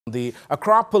The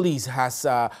Accra police has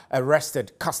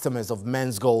arrested customers of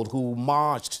MenzGold who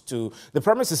marched to the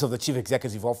premises of the chief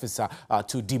executive officer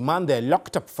to demand their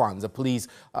locked-up funds. The police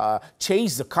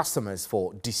chased the customers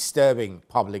for disturbing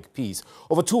public peace.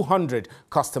 Over 200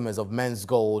 customers of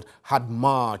MenzGold had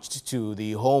marched to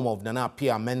the home of Nana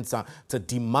Mensah to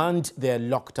demand their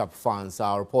locked-up funds.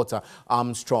 Our reporter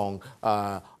Armstrong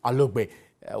Alogbe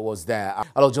was there.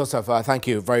 Hello, Joseph. Thank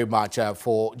you very much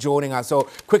for joining us. So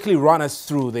quickly run us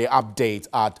through the update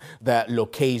at the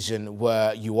location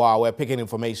where you are. We're picking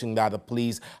information that the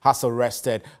police has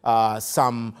arrested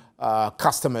some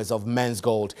customers of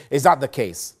MenzGold. Is that the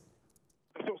case?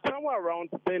 So somewhere around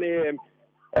 10 a.m.,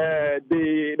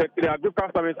 the group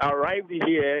customers arrived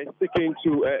here seeking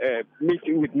to meet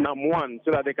with NAM1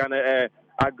 so that they can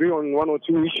agree on one or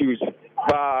two issues.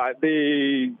 But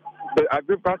the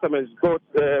group customers got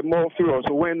more furious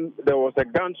when there was a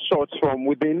gunshot from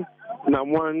within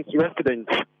NAM1's residence.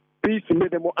 This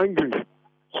made them more angry,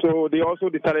 so they also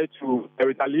decided to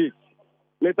retaliate.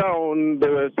 Later on,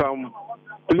 there were some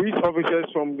police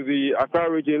officers from the Accra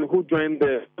region who joined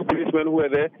the policemen who were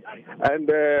there,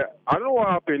 and I don't know what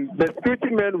happened. The security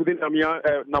men within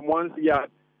NAM1's yard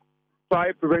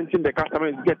tried preventing the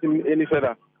customers getting any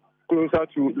further closer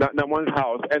to NAM1's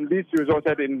house, and this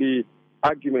resulted in the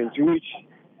argument, which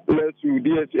led to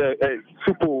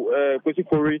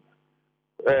Supo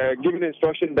giving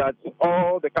instruction that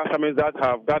all the customers that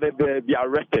have gathered there be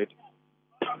arrested.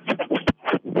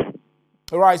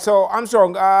 All right, so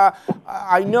Armstrong,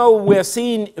 I know we're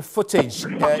seeing footage,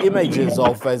 images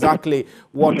of exactly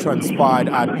what transpired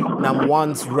at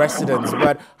NAM1's residence,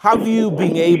 but have you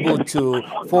been able to,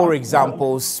 for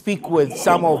example, speak with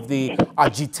some of the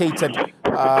agitated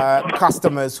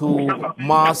customers who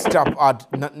masked up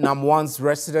at NAM1's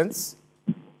residence?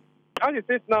 As it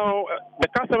is now, the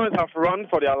customers have run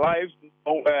for their lives.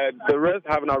 The rest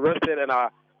have been arrested and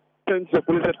are sent to the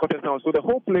police headquarters now. So the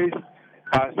whole place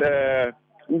has,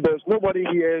 there's nobody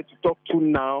here to talk to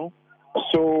now.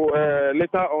 So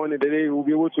later on in the day, we'll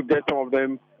be able to get some of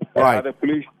them at the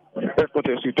police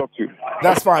headquarters to talk to.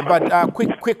 That's fine, but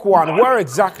quick one. Where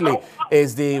exactly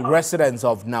is the residence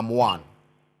of NAM1?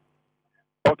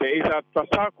 Okay, it's at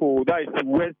Trasako, that is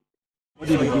west.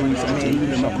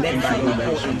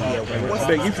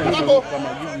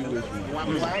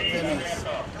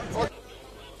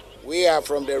 We are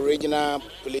from the regional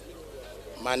police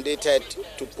mandated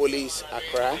to police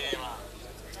Accra.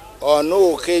 On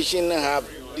no occasion have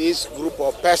this group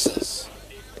of persons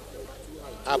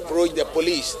approached the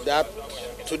police that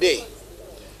today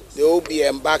they will be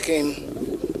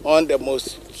embarking on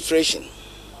demonstration.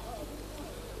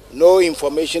 No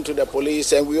information to the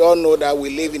police, and we all know that we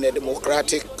live in a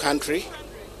democratic country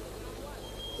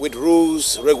with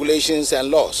rules, regulations,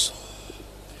 and laws.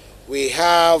 We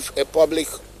have a Public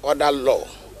Order Law,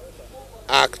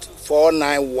 Act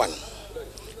 491,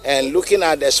 and looking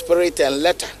at the spirit and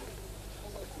letter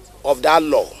of that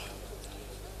law,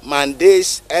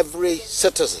 mandates every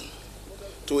citizen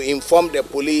to inform the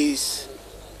police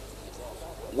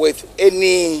with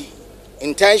any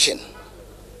intention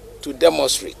to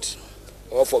demonstrate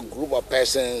or for a group of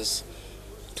persons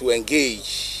to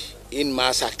engage in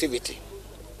mass activity.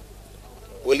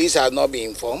 Police have not been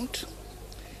informed,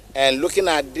 and looking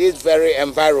at this very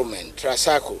environment,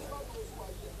 Trasako,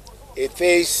 it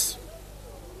is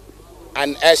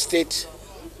an estate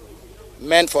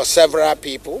meant for several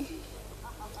people,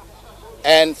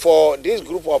 and for this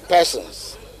group of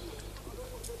persons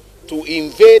to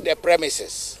invade the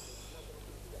premises,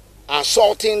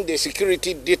 assaulting the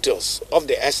security details of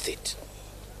the estate,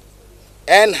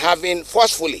 and having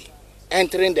forcefully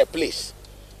entering the place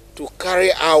to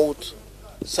carry out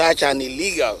such an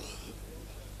illegal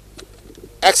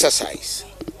exercise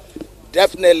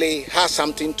definitely has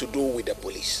something to do with the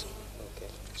police.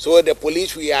 So the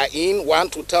police we are in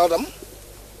want to tell them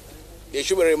they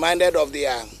should be reminded of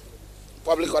their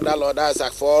Public Order Law, that's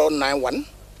Act 491.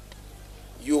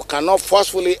 You cannot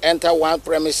forcefully enter one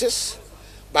premises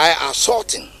by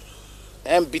assaulting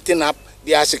and beating up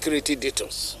their security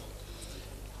details.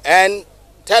 And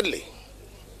thirdly,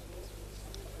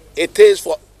 it is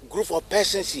for a group of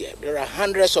persons here, there are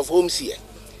hundreds of homes here,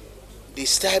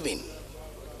 disturbing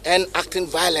and acting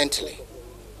violently,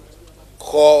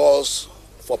 calls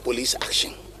for police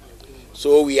action.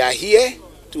 So we are here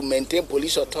to maintain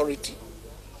police authority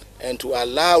and to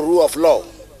allow rule of law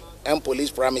and police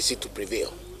primacy to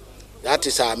prevail. That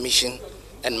is our mission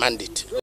and mandate.